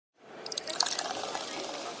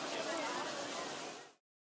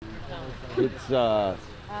It's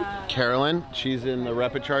Carolyn. She's in the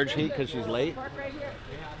Rapid Charge heat because she's late.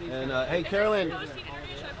 And hey, Carolyn.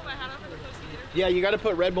 Yeah, you got to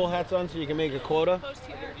put Red Bull hats on so you can make a quota.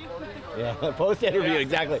 Yeah, post-interview,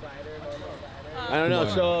 exactly. I don't know.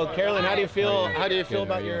 So, Carolyn, how do you feel? How do you feel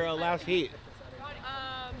about your last heat?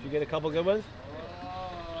 Did you get a couple good ones?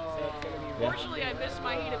 Fortunately, I missed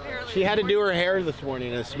my heat apparently. She had to do her hair this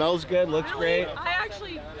morning. It smells good, looks great. I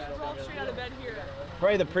actually rolled straight out of bed here.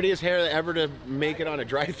 Probably the prettiest hair ever to make it on a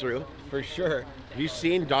drive-thru, for sure. Have you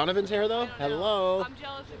seen Donovan's hair though? Hello. I'm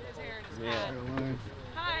jealous of his hair and his hat.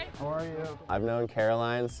 Hi. How are you? I've known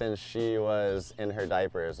Caroline since she was in her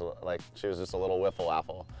diapers, like she was just a little wiffle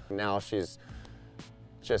apple. Now she's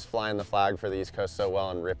just flying the flag for the East Coast so well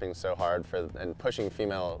and ripping so hard and pushing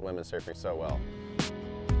female women surfing so well.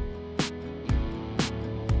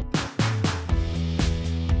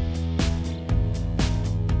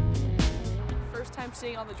 First time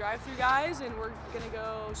seeing all the drive-thru guys, and we're gonna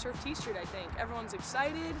go surf T Street. I think everyone's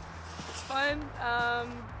excited. It's fun.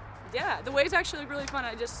 Yeah, the waves actually look really fun.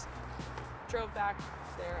 I just drove back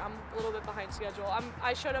there. I'm a little bit behind schedule.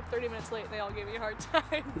 I showed up 30 minutes late and they all gave me a hard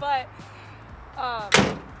time. But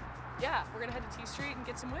yeah, we're gonna head to T Street and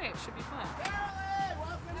get some waves. Should be fun. Carolyn,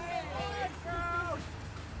 welcome in. Let's go.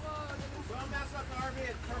 Don't mess up the RV.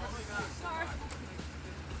 It's perfectly fine. Sorry.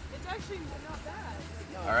 It's actually not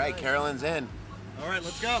bad. All right, Carolyn's in. All right,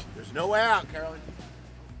 let's go. There's no way out, Carolyn.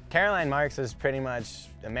 Caroline Marks is pretty much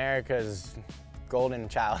America's golden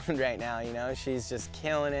child right now, you know? She's just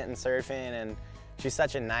killing it in surfing, and she's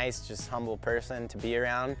such a nice, just humble person to be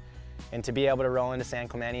around. And to be able to roll into San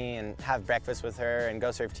Clemente and have breakfast with her and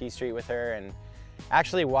go surf T Street with her and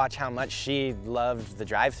actually watch how much she loved the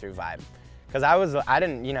drive-thru vibe. Because I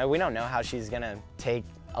didn't, you know, we don't know how she's gonna take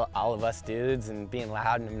all of us dudes and being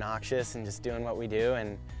loud and obnoxious and just doing what we do.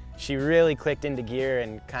 And she really clicked into gear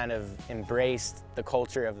and kind of embraced the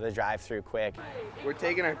culture of the drive-thru quick. We're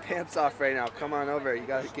taking our pants off right now. Come on over. You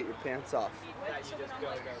gotta get your pants off.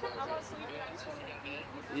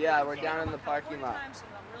 Yeah, we're down in the parking lot.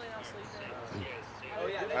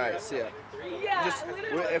 All right, see ya. Yeah, just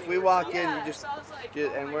if we walk in, you just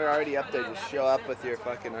and we're already up there. Just show up with your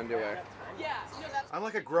fucking underwear. Yeah. I'm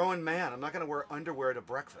like a grown man. I'm not gonna wear underwear to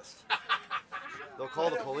breakfast. They'll call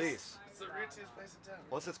the police. It's the routiest place in town.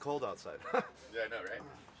 Plus, it's cold outside. Yeah, I know, right?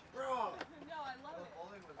 Bro, No, I love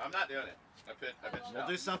it. I'm not doing it. we'll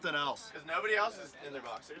do something else. Because nobody else is in their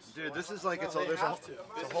boxers. Dude, this is like This is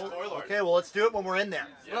spoiler. Okay, well, let's do it when we're in there.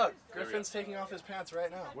 Yeah. Look, Griffin's taking off his pants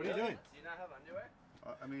right now. What are you doing? Do you not have underwear?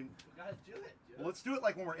 I mean, You gotta do it. well, let's do it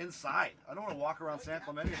like when we're inside. I don't want to walk around San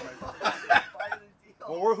Clemente.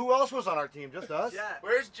 Well, who else was on our team? Just us? Jet.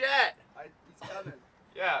 Where's Jet? He's coming.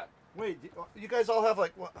 Yeah. Wait, you guys all have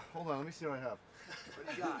like what? Hold on, let me see what I have. What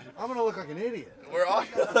do you got? I'm gonna look like an idiot. We're all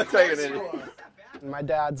look like an idiot. My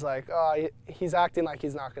dad's like, oh, he's acting like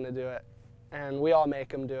he's not gonna do it. And we all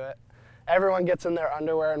make him do it. Everyone gets in their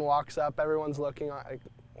underwear and walks up. Everyone's looking like,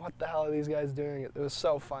 what the hell are these guys doing? It was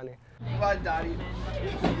so funny. Come on, Dottie.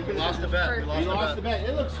 We lost the bet. We lost the bet.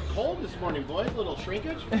 It looks cold this morning, boys. A little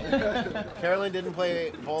shrinkage. Carolyn didn't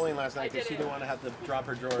play bowling last night because she didn't want to have to drop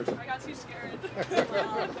her drawers. I got too scared.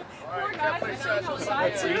 Poor guys are sitting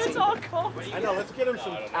outside too. It's all cold. I know. Let's get him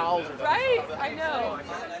some towels or something. Right? I know.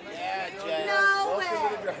 Yeah, Jen. No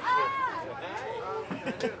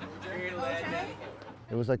way.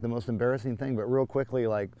 It was like the most embarrassing thing, but real quickly,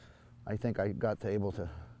 like, I think I got able to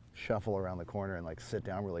shuffle around the corner and like sit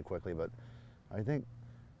down really quickly, but I think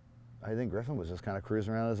Griffin was just kind of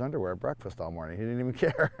cruising around in his underwear at breakfast all morning. He didn't even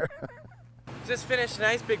care. Just finished a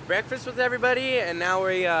nice big breakfast with everybody, and now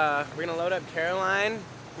we're gonna load up Caroline.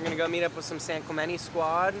 We're gonna go meet up with some San Clemente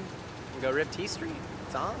squad and go rip T Street.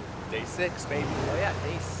 It's on. Day 6, baby. Oh yeah,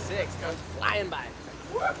 day 6. Time's flying by.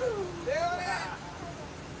 Woohoo!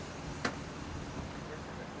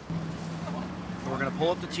 We're gonna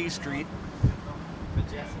pull up to T Street.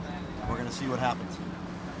 We're gonna see what happens.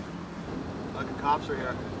 Look, the cops are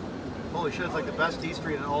here. Holy shit, it's like the best T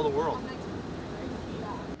Street in all the world.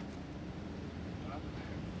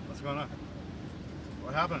 What's going on?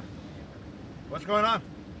 What happened? What's going on?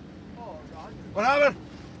 What happened?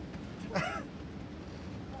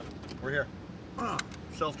 We're here.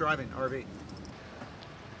 Self-driving RV.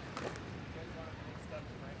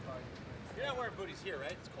 You're not wearing booties here,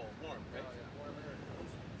 right? It's cold, warm, right?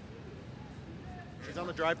 He's on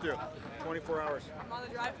the drive-thru. 24 hours. I'm on the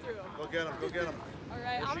drive-thru. Go get him. Go get him. All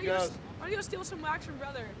right. I'm gonna go steal some wax from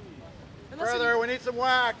brother. Brother, we need some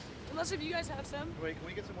wax. Unless if you guys have some. Wait, can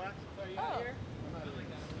we get some wax? Oh.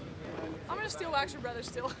 I'm gonna steal wax from brother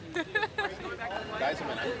still. Guys,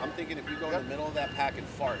 I'm thinking if you go in the middle of that pack and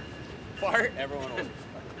fart, everyone will.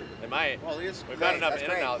 It might. Well, it's We've great. had enough That's in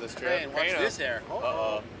great. and out this trip. Crane, watch this air.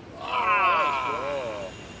 Uh-oh.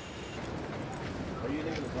 Are you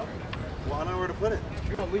leaving this up? Well, I don't know where to put it.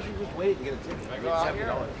 We should just wait and get a ticket. I get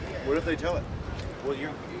 $70. What if they tow it? Well, I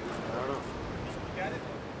don't know.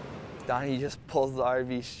 Donnie just pulls the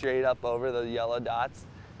RV straight up over the yellow dots,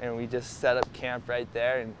 and we just set up camp right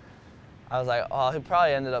there. And I was like, oh, he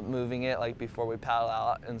probably ended up moving it like before we paddle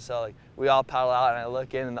out. And so like we all paddle out, and I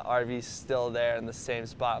look in, and the RV's still there in the same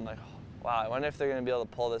spot. I'm like, oh, wow, I wonder if they're gonna be able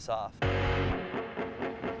to pull this off.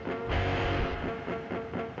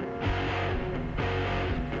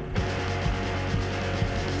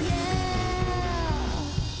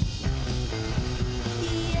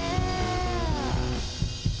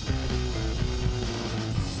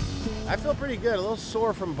 I feel pretty good. A little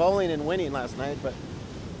sore from bowling and winning last night, but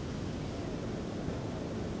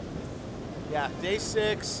yeah, day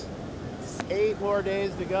 6, 8 more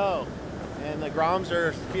days to go. And the Groms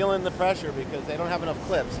are feeling the pressure because they don't have enough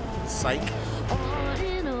clips. Psych.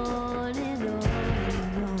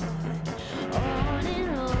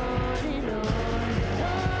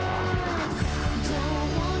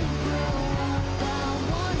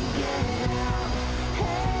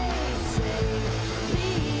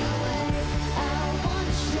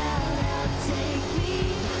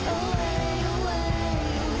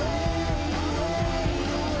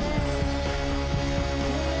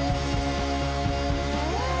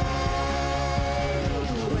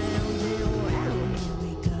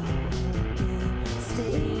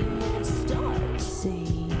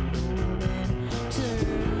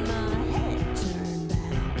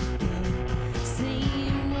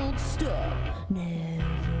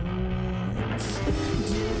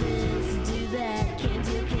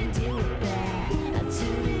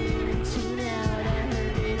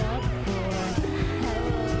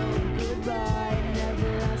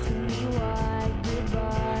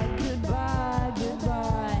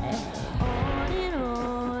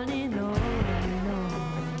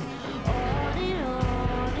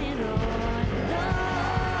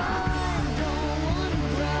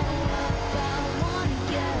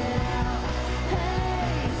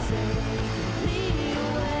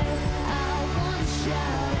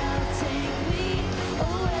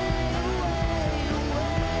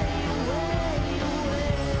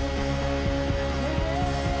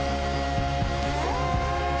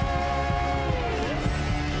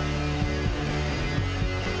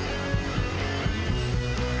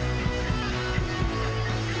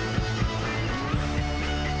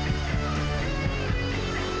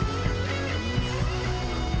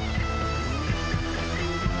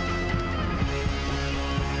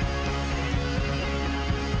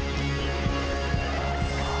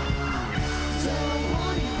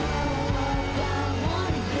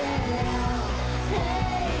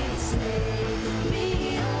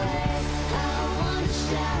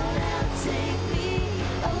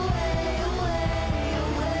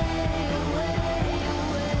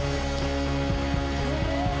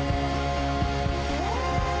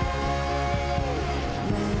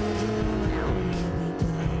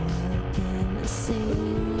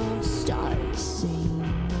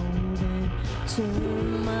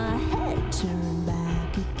 Turn my head, turn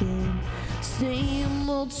back again. Same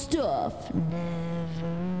old stuff never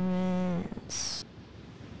ends.